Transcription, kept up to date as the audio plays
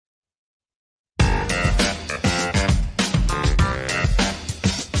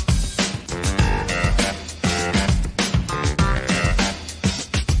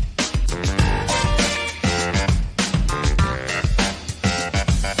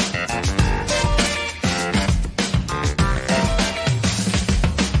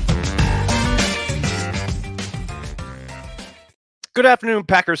Good afternoon,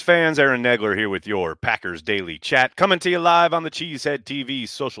 Packers fans. Aaron Negler here with your Packers Daily Chat, coming to you live on the Cheesehead TV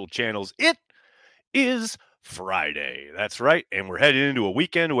social channels. It is Friday. That's right. And we're heading into a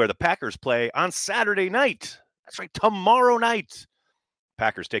weekend where the Packers play on Saturday night. That's right, tomorrow night.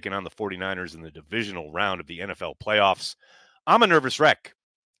 Packers taking on the 49ers in the divisional round of the NFL playoffs. I'm a nervous wreck.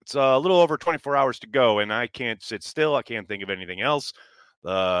 It's a little over 24 hours to go, and I can't sit still. I can't think of anything else.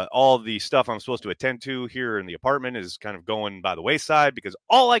 All the stuff I'm supposed to attend to here in the apartment is kind of going by the wayside because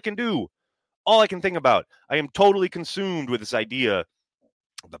all I can think about, I am totally consumed with this idea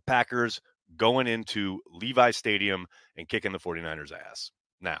of the Packers going into Levi Stadium and kicking the 49ers ass.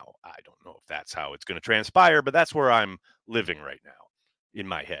 Now, I don't know if that's how it's going to transpire, but that's where I'm living right now in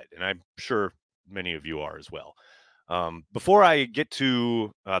my head, and I'm sure many of you are as well. Before I get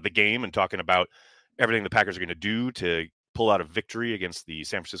to the game and talking about everything the Packers are going to do to pull out a victory against the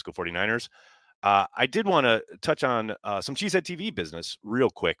San Francisco 49ers, I did want to touch on some Cheesehead TV business real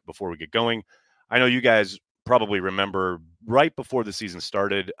quick before we get going. I know you guys probably remember right before the season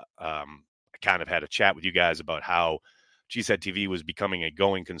started, I kind of had a chat with you guys about how Cheesehead TV was becoming a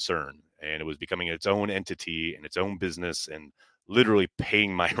going concern, and it was becoming its own entity and its own business and literally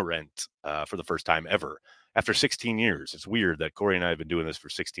paying my rent for the first time ever after 16 years. It's weird that Corey and I have been doing this for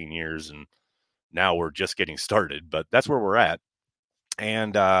 16 years, and now we're just getting started, but that's where we're at.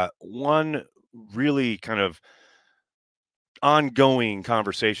 And one really kind of ongoing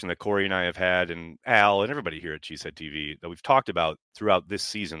conversation that Corey and I have had, and Al and everybody here at Cheesehead TV, that we've talked about throughout this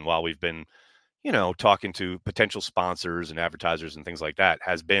season while we've been, talking to potential sponsors and advertisers and things like that,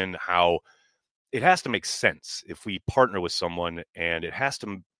 has been how it has to make sense if we partner with someone, and it has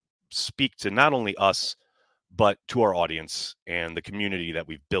to speak to not only us, but to our audience and the community that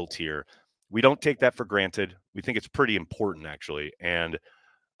we've built here. We don't take that for granted. We think it's pretty important, actually. And,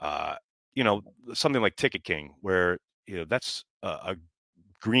 uh, something like Ticket King, where, that's a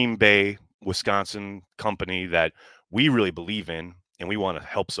Green Bay, Wisconsin company that we really believe in and we want to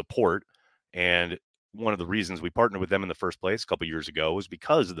help support. And one of the reasons we partnered with them in the first place a couple years ago was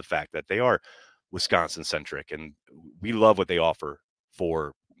because of the fact that they are Wisconsin centric, and we love what they offer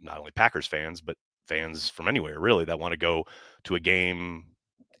for not only Packers fans, but fans from anywhere really that want to go to a game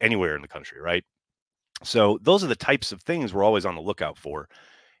anywhere in the country, right? So those are the types of things we're always on the lookout for.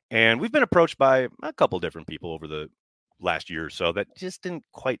 And we've been approached by a couple different people over the last year or so that just didn't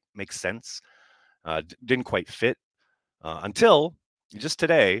quite make sense, didn't quite fit until just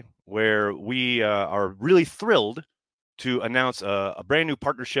today, where we are really thrilled to announce a brand new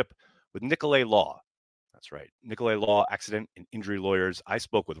partnership with Nicolay Law. That's right, Nicolay Law, accident and injury lawyers. I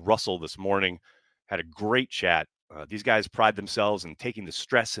spoke with Russell this morning, had a great chat. These guys pride themselves in taking the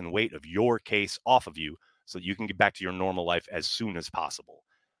stress and weight of your case off of you so that you can get back to your normal life as soon as possible.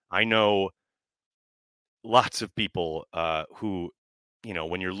 I know lots of people who,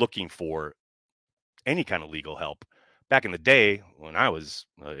 when you're looking for any kind of legal help, back in the day when I was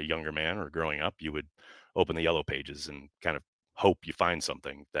a younger man or growing up, you would open the yellow pages and kind of hope you find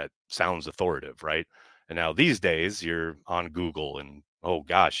something that sounds authoritative, right? And now these days you're on Google and, oh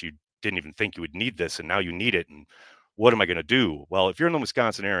gosh, you didn't even think you would need this, and now you need it. And what am I going to do? Well, if you're in the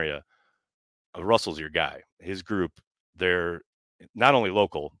Wisconsin area, Russell's your guy. His group, they're not only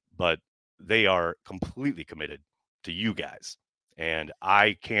local, but they are completely committed to you guys. And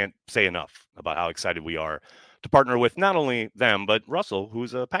I can't say enough about how excited we are to partner with not only them, but Russell,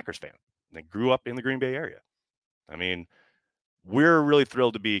 who's a Packers fan. They grew up in the Green Bay area. I mean, we're really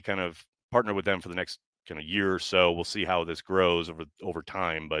thrilled to be kind of partnered with them for the next kind of year or so. We'll see how this grows over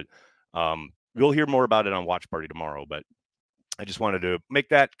time, but we'll hear more about it on Watch Party tomorrow. But I just wanted to make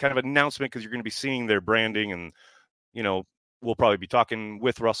that kind of announcement because you're going to be seeing their branding, and we'll probably be talking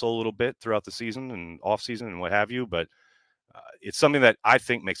with Russell a little bit throughout the season and off season and what have you. But it's something that I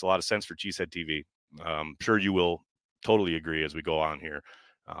think makes a lot of sense for Cheesehead TV. Sure, you will totally agree as we go on here.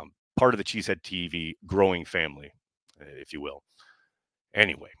 Part of the Cheesehead TV growing family, if you will.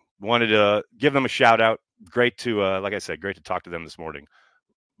 Anyway, wanted to give them a shout out. Great to, like I said, great to talk to them this morning.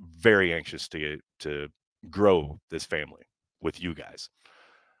 Very anxious to grow this family with you guys.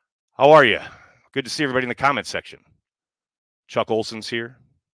 How are you? Good to see everybody in the comment section. Chuck Olson's here.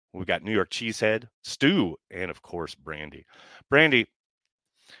 We've got New York Cheesehead, Stu, and of course, Brandy. Brandy,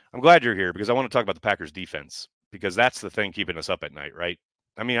 I'm glad you're here because I want to talk about the Packers defense, because that's the thing keeping us up at night, right?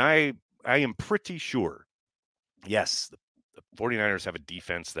 I mean, I am pretty sure, yes, the 49ers have a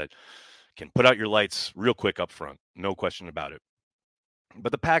defense that can put out your lights real quick up front. No question about it.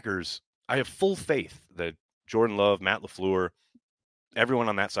 But the Packers, I have full faith that Jordan Love, Matt LaFleur, everyone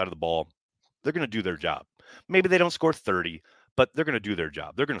on that side of the ball, they're going to do their job. Maybe they don't score 30, but they're going to do their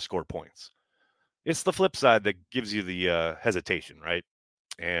job. They're going to score points. It's the flip side that gives you the hesitation, right?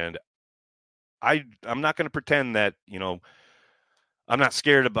 And I'm not going to pretend that, I'm not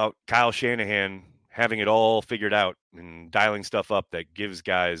scared about Kyle Shanahan having it all figured out and dialing stuff up that gives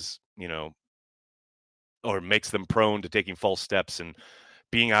guys, or makes them prone to taking false steps and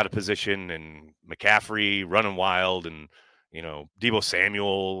being out of position, and McCaffrey running wild, and Deebo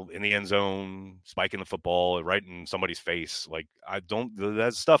Samuel in the end zone spiking the football right in somebody's face. Like,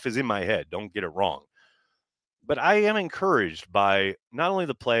 that stuff is in my head. Don't get it wrong. But I am encouraged by not only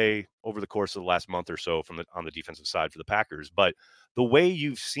the play over the course of the last month or so on the defensive side for the Packers, but the way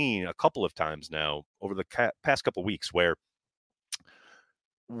you've seen a couple of times now over the past couple of weeks where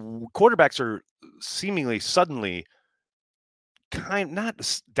quarterbacks are seemingly suddenly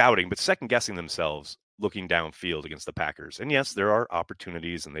not doubting, but second guessing themselves looking downfield against the Packers. And yes, there are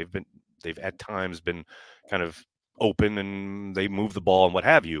opportunities, and they've at times been kind of open and they move the ball and what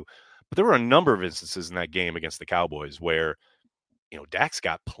have you. But there were a number of instances in that game against the Cowboys where, Dak's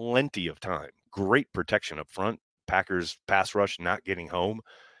got plenty of time, great protection up front, Packers pass rush not getting home,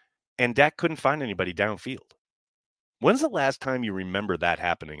 and Dak couldn't find anybody downfield. When's the last time you remember that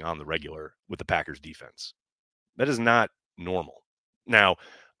happening on the regular with the Packers defense? That is not normal. Now,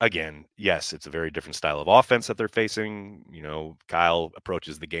 again, yes, it's a very different style of offense that they're facing. Kyle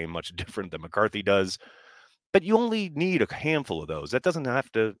approaches the game much different than McCarthy does. But you only need a handful of those. That doesn't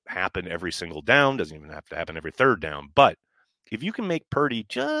have to happen every single down, doesn't even have to happen every third down. But if you can make Purdy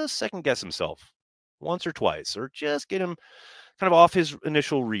just second guess himself once or twice, or just get him kind of off his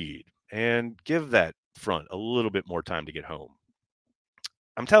initial read and give that front a little bit more time to get home,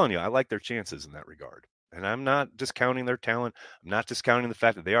 I'm telling you, I like their chances in that regard. And I'm not discounting their talent. I'm not discounting the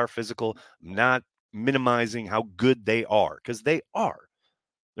fact that they are physical. I'm not minimizing how good they are, because they are.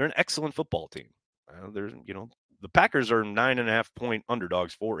 They're an excellent football team. The Packers are 9.5-point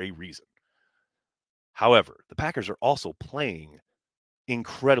underdogs for a reason. However, the Packers are also playing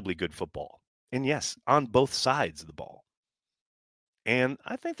incredibly good football. And yes, on both sides of the ball. And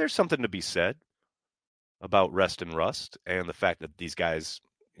I think there's something to be said about rest and rust, and the fact that these guys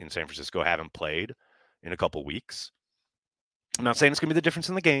in San Francisco haven't played in a couple weeks. I'm not saying it's going to be the difference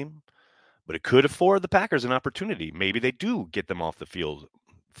in the game, but it could afford the Packers an opportunity. Maybe they do get them off the field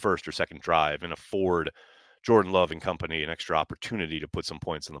first or second drive and afford Jordan Love and company an extra opportunity to put some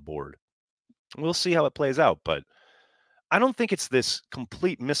points on the board. We'll see how it plays out, but I don't think it's this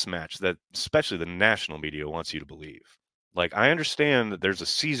complete mismatch that especially the national media wants you to believe. Like, I understand that there's a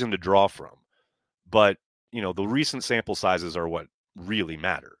season to draw from, but the recent sample sizes are what really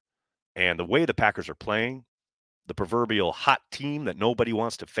matter. And the way the Packers are playing, the proverbial hot team that nobody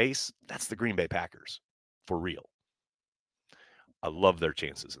wants to face, that's the Green Bay Packers, for real. I love their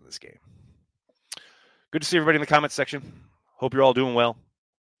chances in this game. Good to see everybody in the comments section. Hope you're all doing well.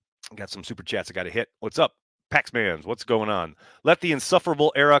 Got some super chats I got to hit. What's up, Paxmans? What's going on? Let the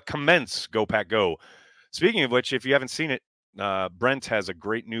insufferable era commence. Go, Pack, go. Speaking of which, if you haven't seen it, Brent has a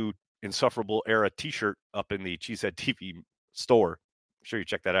great new insufferable era t-shirt up in the Cheesehead TV store. I'm sure you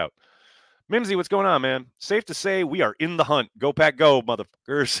check that out. Mimsy, what's going on, man? Safe to say we are in the hunt. Go, Pack, go,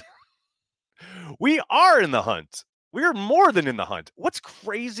 motherfuckers. We are in the hunt. We are more than in the hunt. What's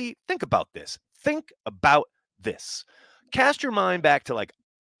crazy? Think about this. Cast your mind back to like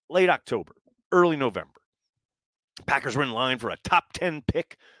late October, early November. Packers were in line for a top 10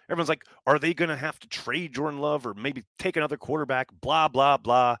 pick. Everyone's like, are they going to have to trade Jordan Love or maybe take another quarterback? Blah, blah,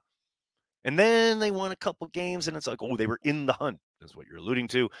 blah. And then they won a couple games, and it's like, oh, they were in the hunt, is what you're alluding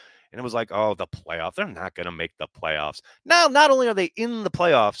to. And it was like, oh, the playoffs. They're not going to make the playoffs. Now, not only are they in the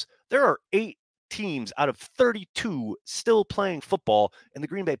playoffs, there are 8 teams out of 32 still playing football, and the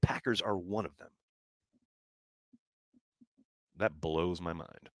Green Bay Packers are one of them. That blows my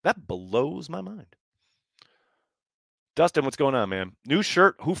mind. Dustin, what's going on, man? New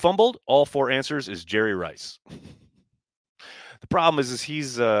shirt, who fumbled? All 4 answers is Jerry Rice. The problem is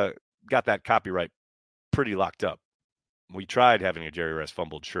he's got that copyright pretty locked up. We tried having a Jerry Rice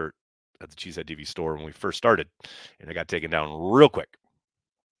fumbled shirt at the Cheesehead TV store when we first started, and it got taken down real quick.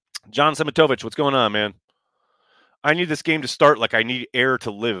 John Semitovich, what's going on, man? I need this game to start like I need air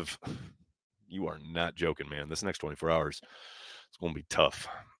to live. You are not joking, man. This next 24 hours, it's going to be tough.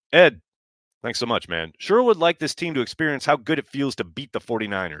 Ed, thanks so much, man. Sure would like this team to experience how good it feels to beat the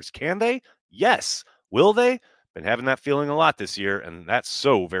 49ers. Can they? Yes. Will they? Been having that feeling a lot this year, and that's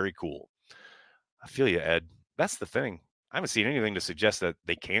so very cool. I feel you, Ed. That's the thing. I haven't seen anything to suggest that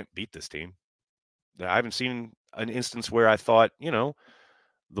they can't beat this team. I haven't seen an instance where I thought,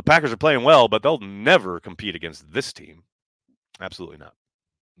 the Packers are playing well, but they'll never compete against this team. Absolutely not.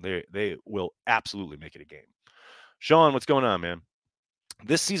 They will absolutely make it a game. Sean, what's going on, man?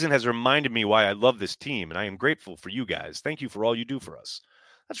 This season has reminded me why I love this team, and I am grateful for you guys. Thank you for all you do for us.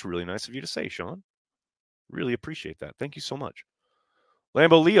 That's really nice of you to say, Sean. Really appreciate that. Thank you so much.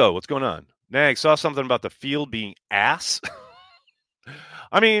 Lambo Leo, what's going on? Nag, saw something about the field being ass.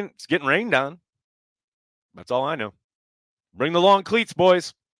 I mean, it's getting rained on. That's all I know. Bring the long cleats,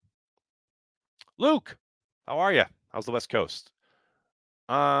 boys. Luke, how are you? How's the West Coast?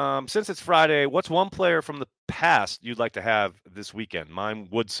 Since it's Friday, what's one player from the past you'd like to have this weekend? Mine,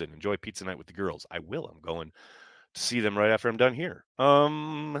 Woodson. Enjoy pizza night with the girls. I will. I'm going to see them right after I'm done here.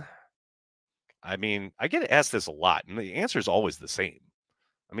 I mean, I get asked this a lot, and the answer is always the same.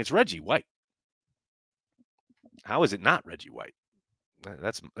 I mean, it's Reggie White. How is it not Reggie White?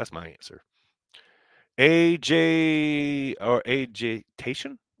 That's my answer. AJ or AJ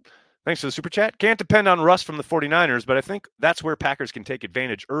Tation? Thanks for the super chat. Can't depend on Russ from the 49ers, but I think that's where Packers can take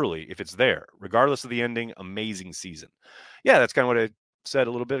advantage early if it's there, regardless of the ending. Amazing season. Yeah, that's kind of what I said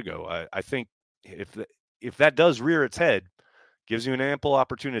a little bit ago. I think if that does rear its head, gives you an ample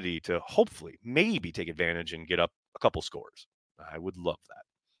opportunity to hopefully maybe take advantage and get up a couple scores. I would love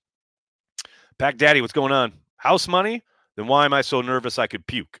that. Pack Daddy, what's going on? House money? Then why am I so nervous I could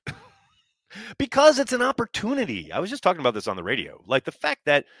puke? Because it's an opportunity. I was just talking about this on the radio. Like the fact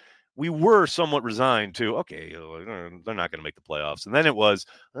that we were somewhat resigned to, okay, they're not going to make the playoffs. And then it was,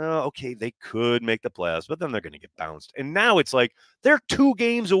 okay, they could make the playoffs, but then they're going to get bounced. And now it's like they're 2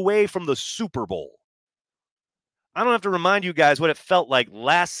 games away from the Super Bowl. I don't have to remind you guys what it felt like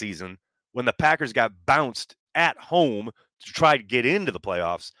last season when the Packers got bounced at home to try to get into the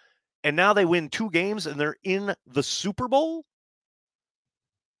playoffs. And now they win 2 games and they're in the Super Bowl.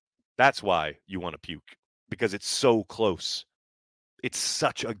 That's why you want to puke, because it's so close. It's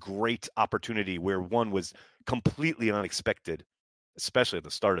such a great opportunity where one was completely unexpected, especially at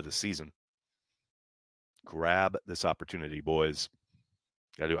the start of the season. Grab this opportunity, boys.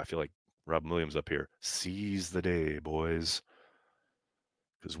 I feel like Rob Williams up here. Seize the day, boys,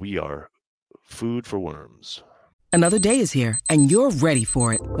 because we are food for worms. Another day is here, and you're ready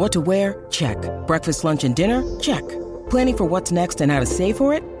for it. What to wear? Check. Breakfast, lunch, and dinner? Check. Planning for what's next and how to save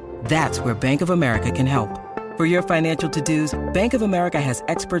for it? That's where Bank of America can help. For your financial to-dos, Bank of America has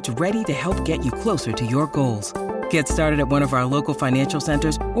experts ready to help get you closer to your goals. Get started at one of our local financial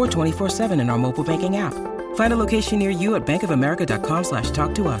centers or 24/7 in our mobile banking app. Find a location near you at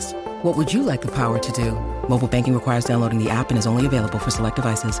bankofamerica.com/talktous. What would you like the power to do? Mobile banking requires downloading the app and is only available for select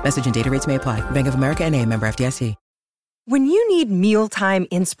devices. Message and data rates may apply. Bank of America NA, member FDIC. When you need mealtime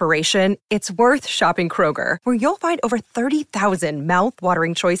inspiration, it's worth shopping Kroger, where you'll find over 30,000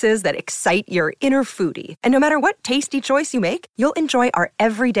 mouth-watering choices that excite your inner foodie. And no matter what tasty choice you make, you'll enjoy our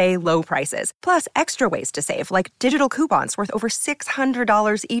everyday low prices, plus extra ways to save, like digital coupons worth over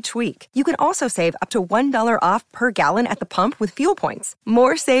 $600 each week. You can also save up to $1 off per gallon at the pump with fuel points.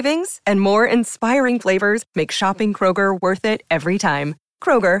 More savings and more inspiring flavors make shopping Kroger worth it every time.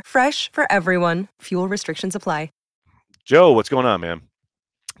 Kroger, fresh for everyone. Fuel restrictions apply. Joe, what's going on, man?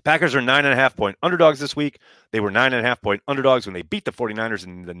 Packers are 9.5-point underdogs this week. They were 9.5-point underdogs when they beat the 49ers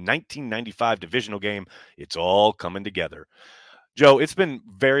in the 1995 divisional game. It's all coming together. Joe, it's been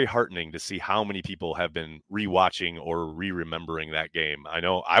very heartening to see how many people have been rewatching or re-remembering that game. I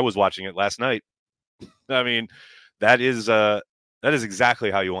know I was watching it last night. I mean, that is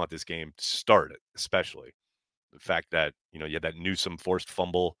exactly how you want this game to start, especially the fact that, you had that Newsome forced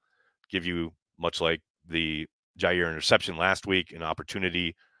fumble give you, much like the Jair interception last week, an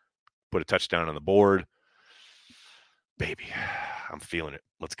opportunity, put a touchdown on the board. Baby, I'm feeling it.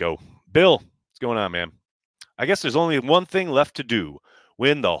 Let's go. Bill, what's going on, man? I guess there's only one thing left to do.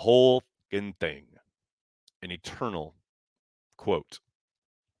 Win the whole fucking thing. An eternal quote.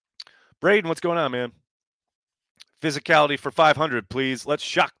 Braden, what's going on, man? Physicality for 500, please. Let's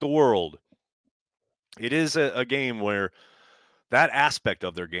shock the world. It is a game where that aspect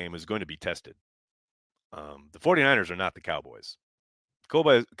of their game is going to be tested. The 49ers are not the Cowboys.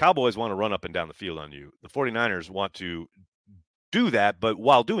 Cowboys want to run up and down the field on you. The 49ers want to do that, but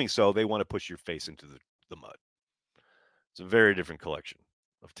while doing so, they want to push your face into the mud. It's a very different collection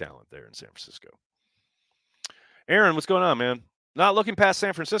of talent there in San Francisco. Aaron, what's going on, man? Not looking past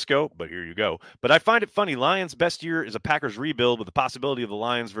San Francisco, but here you go. But I find it funny. Lions' best year is a Packers rebuild with the possibility of the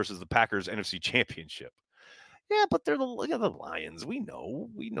Lions versus the Packers NFC Championship. Yeah, but they're the Lions. We know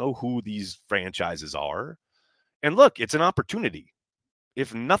who these franchises are. And look, it's an opportunity,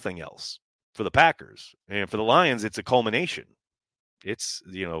 if nothing else, for the Packers. And for the Lions, it's a culmination. It's,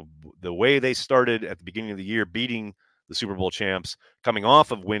 the way they started at the beginning of the year, beating the Super Bowl champs, coming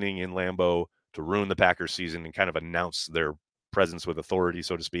off of winning in Lambeau to ruin the Packers season and kind of announce their presence with authority,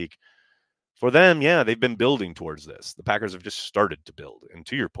 so to speak. For them, yeah, they've been building towards this. The Packers have just started to build. And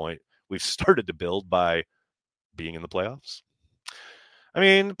to your point, we've started to build by being in the playoffs. I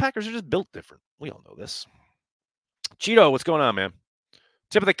mean, the Packers are just built different. We all know this. Cheeto, what's going on, man?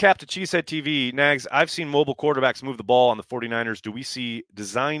 Tip of the cap to Cheesehead TV. Nags, I've seen mobile quarterbacks move the ball on the 49ers. Do we see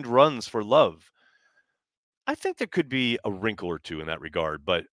designed runs for Love? I think there could be a wrinkle or two in that regard,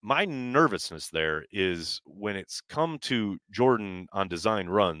 but my nervousness there is when it's come to Jordan on design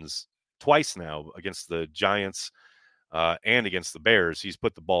runs twice now against the Giants and against the Bears, he's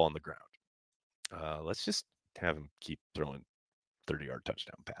put the ball on the ground. Let's just have him keep throwing 30-yard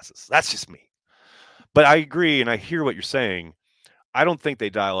touchdown passes. That's just me. But I agree, and I hear what you're saying. I don't think they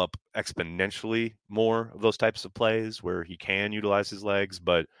dial up exponentially more of those types of plays where he can utilize his legs,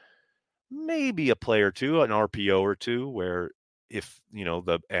 but maybe a play or two, an RPO or two, where if,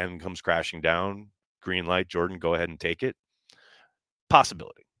 the end comes crashing down, green light, Jordan, go ahead and take it.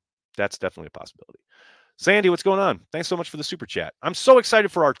 Possibility. That's definitely a possibility. Sandy, what's going on? Thanks so much for the super chat. I'm so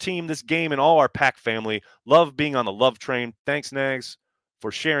excited for our team, this game, and all our Pack family. Love being on the love train. Thanks, Nags,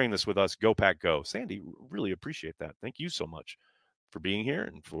 for sharing this with us. Go Pack Go. Sandy, really appreciate that. Thank you so much for being here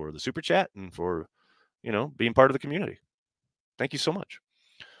and for the super chat and for, being part of the community. Thank you so much.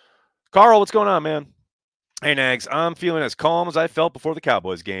 Carl, what's going on, man? Hey, Nags, I'm feeling as calm as I felt before the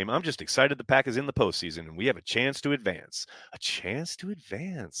Cowboys game. I'm just excited the Pack is in the postseason and we have a chance to advance. A chance to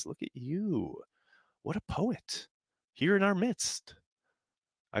advance. Look at you. What a poet here in our midst.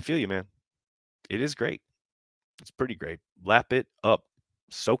 I feel you, man. It is great. It's pretty great. Lap it up.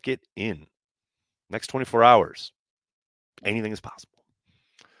 Soak it in. Next 24 hours. Anything is possible.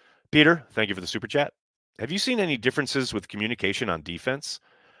 Peter, thank you for the super chat. Have you seen any differences with communication on defense?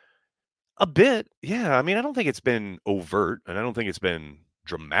 A bit, yeah. I mean, I don't think it's been overt, and I don't think it's been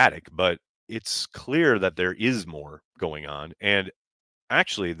dramatic, but it's clear that there is more going on. And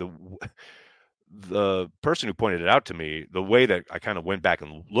actually, the person who pointed it out to me, the way that I kind of went back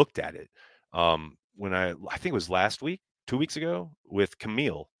and looked at it, when I think it was last week, 2 weeks ago, with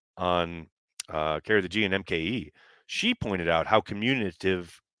Camille on Carry the G and MKE, she pointed out how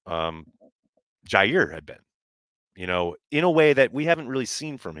communicative Jair had been, in a way that we haven't really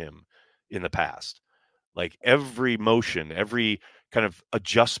seen from him in the past. Like every motion, every kind of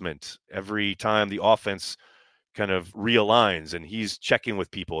adjustment, every time the offense kind of realigns and he's checking with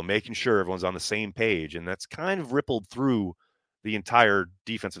people and making sure everyone's on the same page. And that's kind of rippled through the entire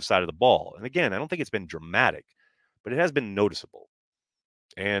defensive side of the ball. And again, I don't think it's been dramatic, but it has been noticeable.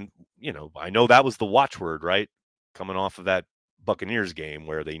 And, I know that was the watchword, right? Coming off of that Buccaneers game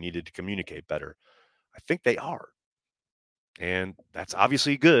where they needed to communicate better. I think they are. And that's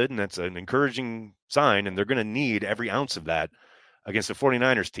obviously good, and that's an encouraging sign, and they're going to need every ounce of that against a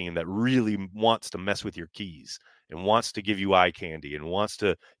 49ers team that really wants to mess with your keys and wants to give you eye candy and wants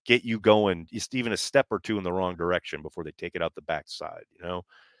to get you going just even a step or two in the wrong direction before they take it out the backside.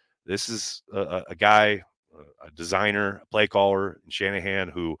 This is a guy, a designer, a play caller, and Shanahan,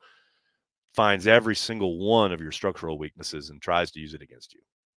 who finds every single one of your structural weaknesses and tries to use it against you,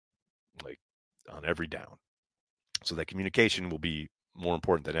 like on every down. So that communication will be more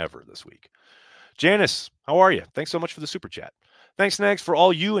important than ever this week. Janice, how are you? Thanks so much for the super chat. Thanks, Nags, for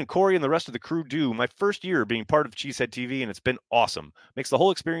all you and Corey and the rest of the crew do. My first year being part of Cheesehead TV, and it's been awesome. Makes the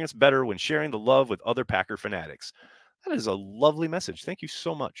whole experience better when sharing the love with other Packer fanatics. That is a lovely message. Thank you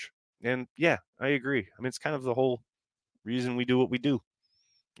so much. And yeah, I agree. I mean, it's kind of the whole reason we do what we do.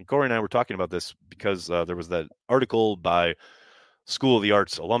 And Corey and I were talking about this because there was that article by School of the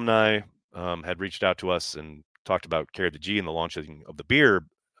Arts alumni had reached out to us and talked about Carry the G and the launching of the beer.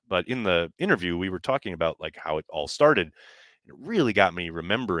 But in the interview, we were talking about like how it all started. It really got me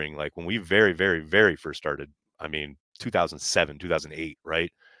remembering like when we very, very, very first started, 2007, 2008,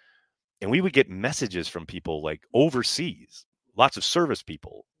 right? And we would get messages from people like overseas, lots of service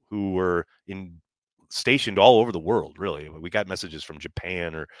people who were stationed all over the world, really. We got messages from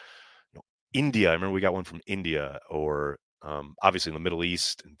Japan or India. I remember we got one from India or obviously in the Middle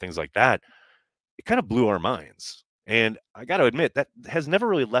East and things like that. It kind of blew our minds. And I got to admit, that has never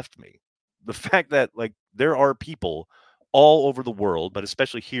really left me. The fact that like there are people all over the world, but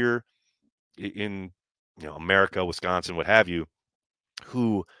especially here in America, Wisconsin, what have you,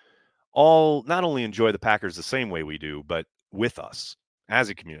 who all not only enjoy the Packers the same way we do, but with us as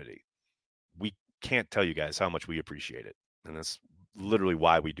a community. We can't tell you guys how much we appreciate it. And that's literally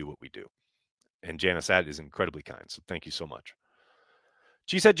why we do what we do. And Janice, that is incredibly kind. So thank you so much.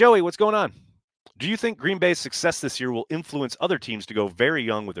 She said, Joey, what's going on? Do you think Green Bay's success this year will influence other teams to go very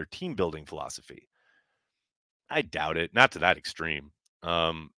young with their team building philosophy? I doubt it. Not to that extreme.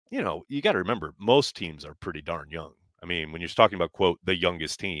 You got to remember, most teams are pretty darn young. I mean, when you're talking about, quote, the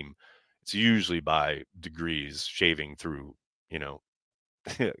youngest team, it's usually by degrees, shaving through,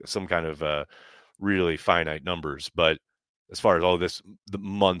 some kind of really finite numbers. But as far as all this, the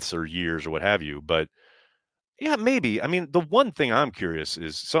months or years or what have you, but yeah, maybe. I mean, the one thing I'm curious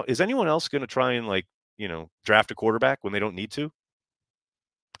is, so is anyone else going to try and draft a quarterback when they don't need to?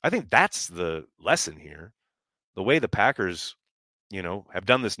 I think that's the lesson here. The way the Packers, have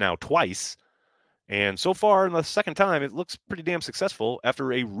done this now twice, and so far in the second time, it looks pretty damn successful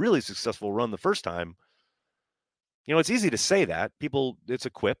after a really successful run the first time. It's easy to say that. It's a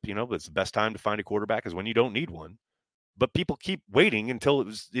quip, it's the best time to find a quarterback is when you don't need one. But people keep waiting until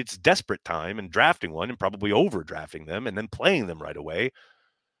it's desperate time and drafting one and probably overdrafting them and then playing them right away.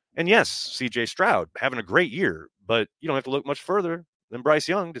 And yes, CJ Stroud having a great year, but you don't have to look much further than Bryce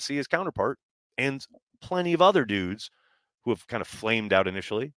Young to see his counterpart and plenty of other dudes who have kind of flamed out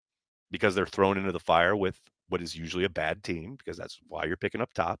initially because they're thrown into the fire with what is usually a bad team, because that's why you're picking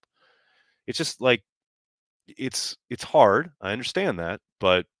up top. It's just like, it's hard. I understand that,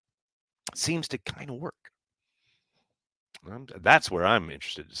 but it seems to kind of work. That's where I'm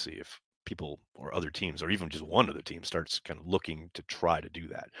interested to see if people or other teams, or even just one of the teams, starts kind of looking to try to do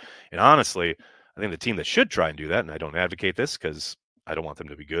that. And honestly, I think the team that should try and do that, and I don't advocate this because I don't want them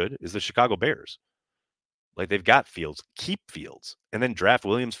to be good, is the Chicago Bears. Like, they've got Fields, keep Fields, and then draft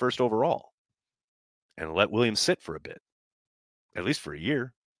Williams first overall and let Williams sit for a bit, at least for a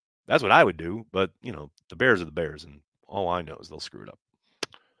year. That's what I would do. But, the Bears are the Bears, and all I know is they'll screw it up.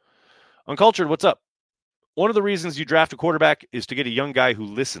 Uncultured, what's up? One of the reasons you draft a quarterback is to get a young guy who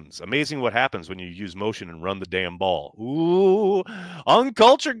listens. Amazing what happens when you use motion and run the damn ball. Ooh,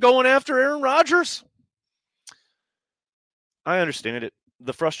 Uncultured going after Aaron Rodgers. I understand it.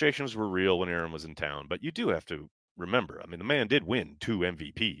 The frustrations were real when Aaron was in town, but you do have to remember, I mean, the man did win 2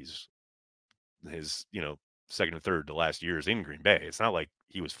 MVPs. His, second and third to last year's in Green Bay. It's not like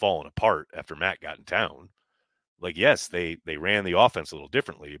he was falling apart after Matt got in town. Like, yes, they ran the offense a little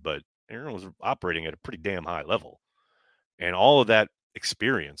differently, but Aaron was operating at a pretty damn high level. And all of that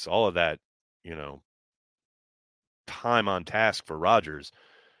experience, all of that, time on task for Rodgers,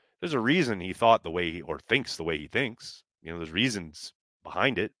 there's a reason he thought the way or thinks the way he thinks. There's reasons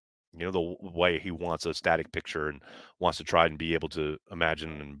behind it. The way he wants a static picture and wants to try and be able to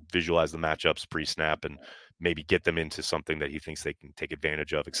imagine and visualize the matchups pre-snap and maybe get them into something that he thinks they can take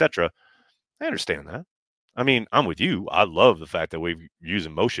advantage of, etc. I understand that. I mean, I'm with you. I love the fact that we're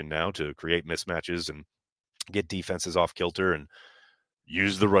using motion now to create mismatches and get defenses off kilter and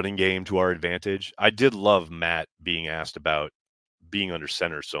use the running game to our advantage. I did love Matt being asked about being under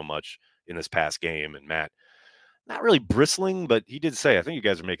center so much in this past game, and Matt not really bristling, but he did say, I think you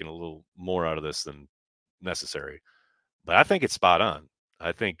guys are making a little more out of this than necessary. But I think it's spot on.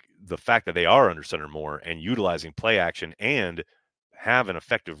 I think the fact that they are under center more and utilizing play action and have an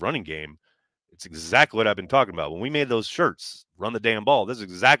effective running game, it's exactly what I've been talking about. When we made those shirts, run the damn ball, this is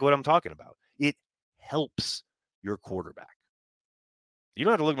exactly what I'm talking about. It helps your quarterback. You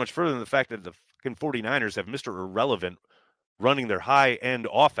don't have to look much further than the fact that the fucking 49ers have Mr. Irrelevant running their high-end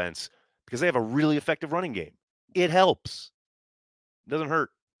offense because they have a really effective running game. It helps. It doesn't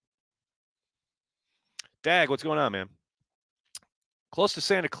hurt. Dag, what's going on, man? Close to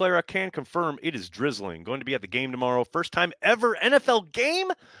Santa Clara, can confirm it is drizzling. Going to be at the game tomorrow. First time ever NFL game?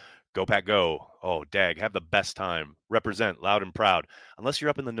 Go Pack Go. Oh, Dag, have the best time. Represent loud and proud. Unless you're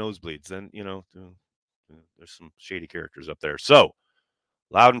up in the nosebleeds, then, there's some shady characters up there. So,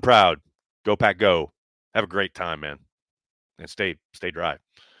 loud and proud. Go Pack Go. Have a great time, man. And stay dry.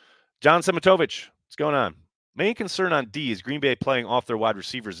 John Semitovich, what's going on? Main concern on D is Green Bay playing off their wide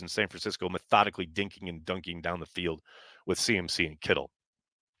receivers in San Francisco, methodically dinking and dunking down the field with CMC and Kittle.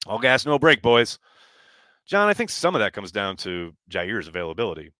 All gas, no break, boys. John, I think some of that comes down to Jair's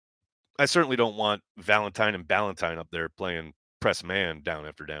availability. I certainly don't want Valentine and Ballantyne up there playing press man down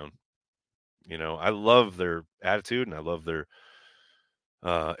after down. I love their attitude and I love their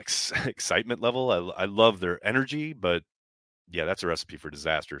excitement level. I love their energy, but yeah, that's a recipe for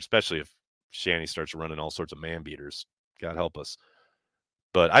disaster, especially if Shanny starts running all sorts of man beaters. God help us.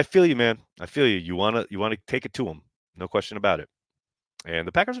 But I feel you, man. I feel you. You want to take it to them. No question about it. And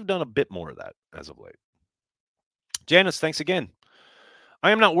the Packers have done a bit more of that as of late. Janice, thanks again.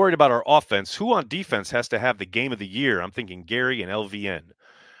 I am not worried about our offense. Who on defense has to have the game of the year? I'm thinking Gary and LVN.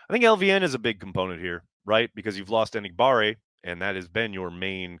 I think LVN is a big component here, right? Because you've lost Enigbare, and that has been your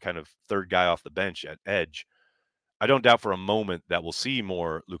main kind of third guy off the bench at edge. I don't doubt for a moment that we'll see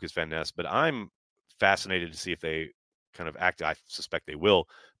more Lucas Van Ness, but I'm fascinated to see if they kind of act. I suspect they will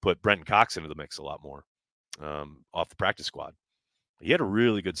put Brenton Cox into the mix a lot more off the practice squad. He had a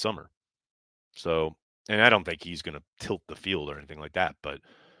really good summer. So, and I don't think he's going to tilt the field or anything like that, but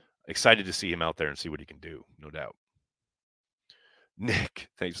Excited to see him out there and see what he can do, no doubt. Nick,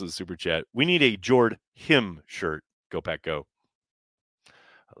 thanks for the super chat. We need a Jord Him shirt. Go Pack Go.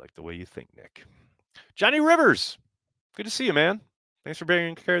 I like the way you think, Nick. Johnny Rivers, good to see you, man. Thanks for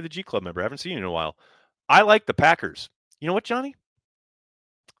being care of the G Club member. I haven't seen you in a while. I like the Packers. You know what, Johnny?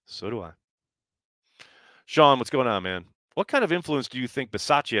 So do I. Sean, what's going on, man? What kind of influence do you think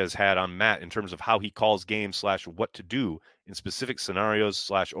Bisaccia has had on Matt in terms of how he calls games / what to do in specific scenarios /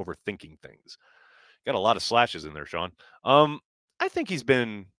 overthinking things? Got a lot of slashes in there, Sean. I think he's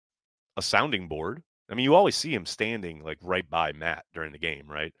been a sounding board. I mean, you always see him standing like right by Matt during the game,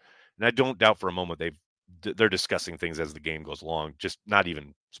 right? And I don't doubt for a moment they're discussing things as the game goes along, just not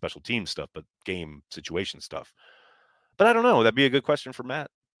even special team stuff, but game situation stuff. But I don't know. That'd be a good question for Matt.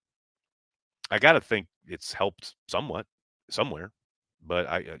 I got to think it's helped somewhat, somewhere. But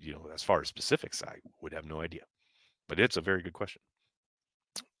as far as specifics, I would have no idea. But it's a very good question.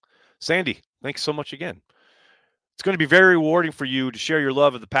 Sandy, thanks so much again. It's going to be very rewarding for you to share your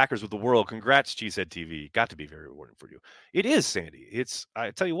love of the Packers with the world. Congrats, Cheesehead TV. Got to be very rewarding for you. It is, Sandy. I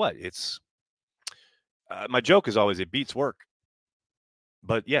tell you what, my joke is always it beats work.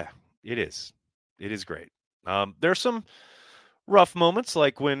 But yeah, it is. It is great. There's some rough moments,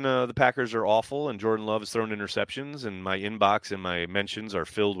 like when the Packers are awful and Jordan Love is throwing interceptions and my inbox and my mentions are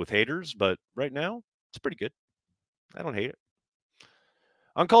filled with haters. But right now, it's pretty good. I don't hate it.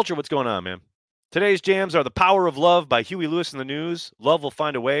 On Culture, what's going on, man? Today's jams are The Power of Love by Huey Lewis in the News, Love Will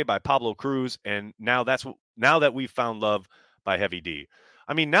Find a Way by Pablo Cruz, and Now That We've Found Love by Heavy D.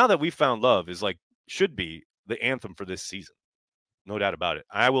 I mean, Now That We've Found Love should be the anthem for this season. No doubt about it.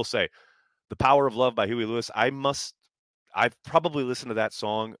 I will say, The Power of Love by Huey Lewis, I've probably listened to that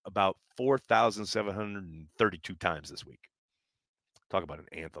song about 4,732 times this week. Talk about an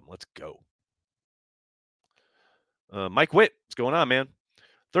anthem. Let's go. Mike Witt, what's going on, man?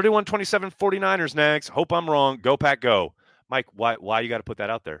 31-27 49ers, Nags. Hope I'm wrong. Go Pack Go. Mike, why you got to put that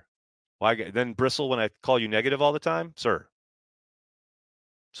out there? Why then bristle when I call you negative all the time? Sir.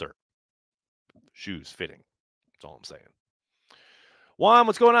 Shoes fitting. That's all I'm saying. Juan,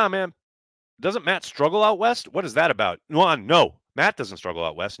 what's going on, man? Doesn't Matt struggle out west? What is that about? Juan, no. Matt doesn't struggle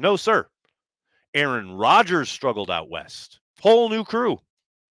out west. No, sir. Aaron Rodgers struggled out west. Whole new crew.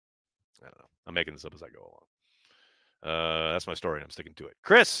 I don't know. I'm making this up as I go along. That's my story, and I'm sticking to it.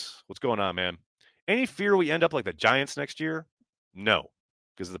 Chris, what's going on, man? Any fear we end up like the Giants next year? No,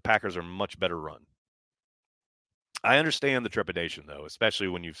 because the Packers are much better run. I understand the trepidation, though, especially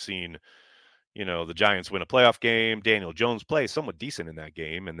when you've seen, the Giants win a playoff game. Daniel Jones plays somewhat decent in that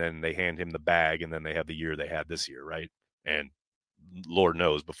game, and then they hand him the bag, and then they have the year they had this year, right? And Lord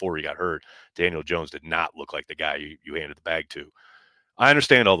knows, before he got hurt, Daniel Jones did not look like the guy you handed the bag to. I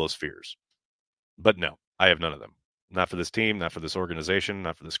understand all those fears, but no, I have none of them. Not for this team, not for this organization,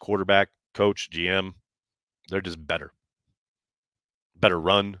 not for this quarterback, coach, GM. They're just better. Better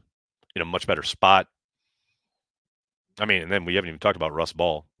run, in a much better spot. I mean, and then we haven't even talked about Russ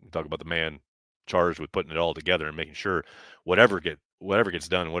Ball. We talk about the man charged with putting it all together and making sure whatever gets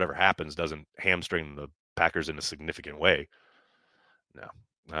done and whatever happens doesn't hamstring the Packers in a significant way. No,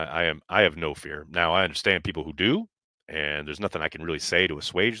 I have no fear. Now, I understand people who do, and there's nothing I can really say to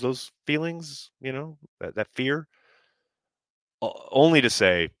assuage those feelings, that fear. Only to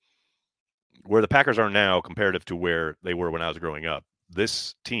say where the Packers are now comparative to where they were when I was growing up,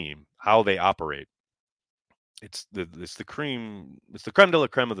 this team, how they operate, it's the creme de la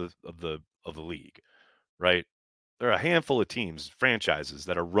creme of the league, right? There are a handful of teams, franchises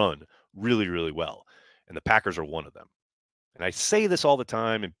that are run really, really well, and the Packers are one of them. And I say this all the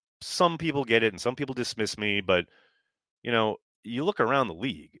time, and some people get it and some people dismiss me, but you look around the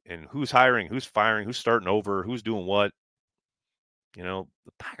league and who's hiring, who's firing, who's starting over, who's doing what. The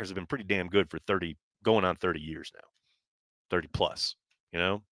Packers have been pretty damn good for going on 30 years now, 30 plus.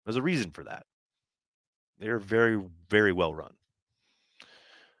 There's a reason for that. They're very, very well run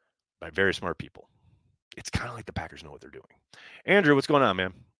by very smart people. It's kind of like the Packers know what they're doing. Andrew, what's going on,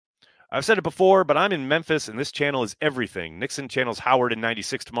 man? I've said it before, but I'm in Memphis, and this channel is everything. Nixon channels Howard in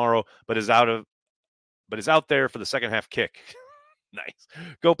 96 tomorrow, but is out there for the second half kick. Nice.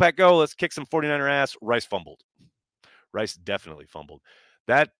 Go Pack Go. Let's kick some 49er ass. Rice fumbled. Rice definitely fumbled.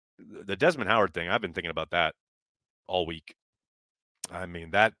 The Desmond Howard thing, I've been thinking about that all week. I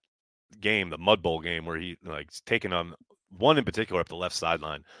mean, that game, the Mud Bowl game, where he taken on one in particular up the left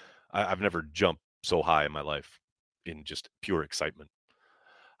sideline. I've never jumped so high in my life in just pure excitement.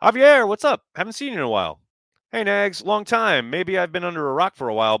 Javier, what's up? Haven't seen you in a while. Hey, Nags, long time. Maybe I've been under a rock for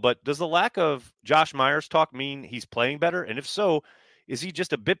a while, but does the lack of Josh Myers talk mean he's playing better? And if so, is he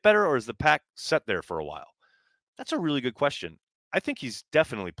just a bit better, or is the Pack set there for a while? That's a really good question. I think he's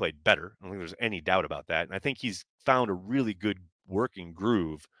definitely played better. I don't think there's any doubt about that. And I think he's found a really good working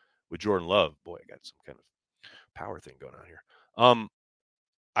groove with Jordan Love. Boy, I got some kind of power thing going on here.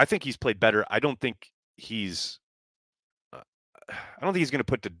 I think he's played better. I don't think he's going to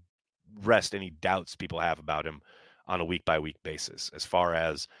put to rest any doubts people have about him on a week-by-week basis. As far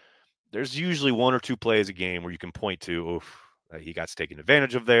as there's usually one or two plays a game where you can point to, he got taken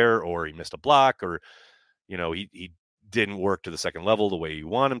advantage of there, or he missed a block, or he didn't work to the second level the way you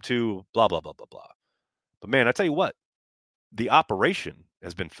want him to, blah, blah, blah, blah, blah. But man, I tell you what, the operation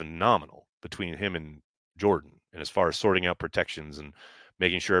has been phenomenal between him and Jordan. And as far as sorting out protections and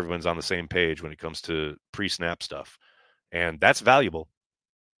making sure everyone's on the same page when it comes to pre-snap stuff. And that's valuable,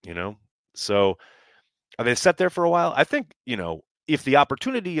 So are they set there for a while? I think, if the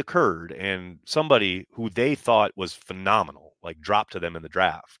opportunity occurred and somebody who they thought was phenomenal, like dropped to them in the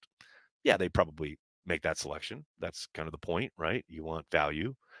draft, yeah, they'd probably make that selection. That's kind of the point, right? You want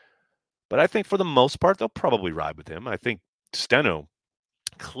value. But I think for the most part, they'll probably ride with him. I think Steno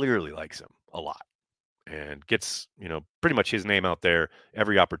clearly likes him a lot and gets, pretty much his name out there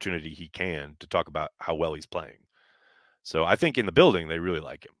every opportunity he can to talk about how well he's playing. So I think in the building, they really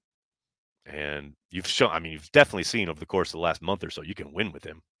like him. And you've definitely seen over the course of the last month or so, you can win with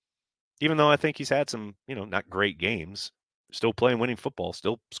him. Even though I think he's had some, not great games, still playing winning football,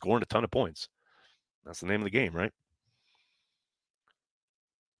 still scoring a ton of points. That's the name of the game, right?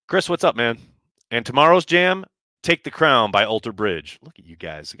 Chris, what's up, man? And tomorrow's jam, Take the Crown by Alter Bridge. Look at you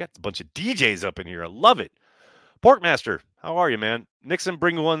guys. I got a bunch of DJs up in here. I love it. Porkmaster, how are you, man? Nixon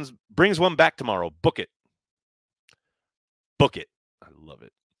brings one back tomorrow. Book it. Book it. I love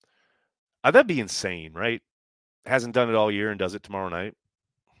it. That'd be insane, right? Hasn't done it all year and does it tomorrow night.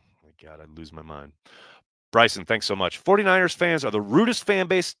 Oh my God, I'd lose my mind. Bryson, thanks so much. 49ers fans are the rudest fan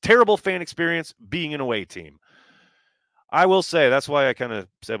base, terrible fan experience being an away team. I will say, that's why I kind of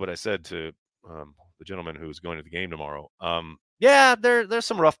said what I said to the gentleman who's going to the game tomorrow. Yeah, there's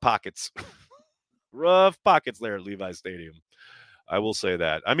some rough pockets. Rough pockets there at Levi's Stadium. I will say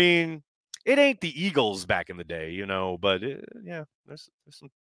that. I mean, it ain't the Eagles back in the day, but yeah, there's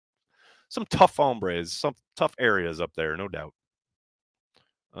some tough hombres, some tough areas up there, no doubt.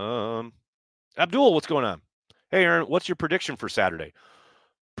 Abdul, what's going on? Hey, Aaron, what's your prediction for Saturday?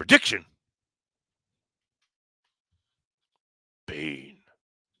 Prediction? Bane.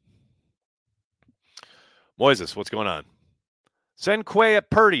 Moises, what's going on? Send Quay at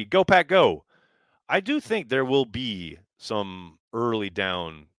Purdy. Go, Pack, go. I do think there will be some early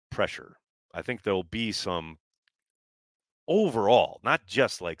down pressure. I think there'll be some overall, not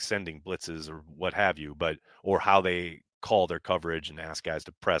just like sending blitzes or what have you, or how they call their coverage and ask guys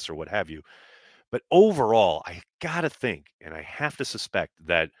to press or what have you. But overall, I got to think, and I have to suspect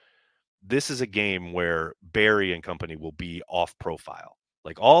that this is a game where Barry and company will be off profile.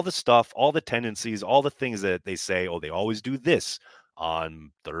 Like all the stuff, all the tendencies, all the things that they say, they always do this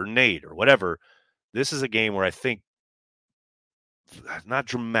on 3rd and 8 or whatever. This is a game where I think, not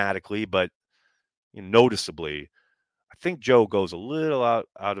dramatically, but noticeably, I think Joe goes a little out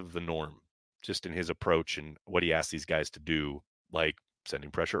of the norm just in his approach and what he asks these guys to do, like sending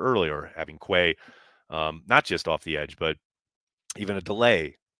pressure early or having Quay, not just off the edge, but even a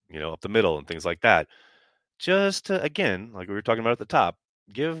delay, up the middle and things like that. Just to, again, like we were talking about at the top,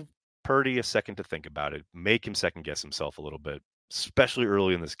 give Purdy a second to think about it, make him second guess himself a little bit, especially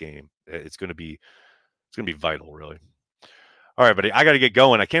early in this game. It's going to be vital, really. All right, buddy, I got to get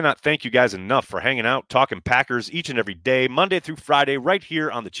going. I cannot thank you guys enough for hanging out, talking Packers each and every day, Monday through Friday, right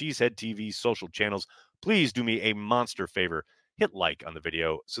here on the Cheesehead TV social channels. Please do me a monster favor. Hit like on the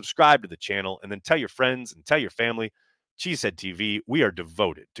video, subscribe to the channel, and then tell your friends and tell your family. Cheesehead TV, we are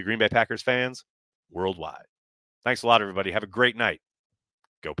devoted to Green Bay Packers fans worldwide. Thanks a lot, everybody. Have a great night.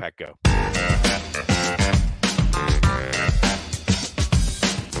 Go, Pack, go.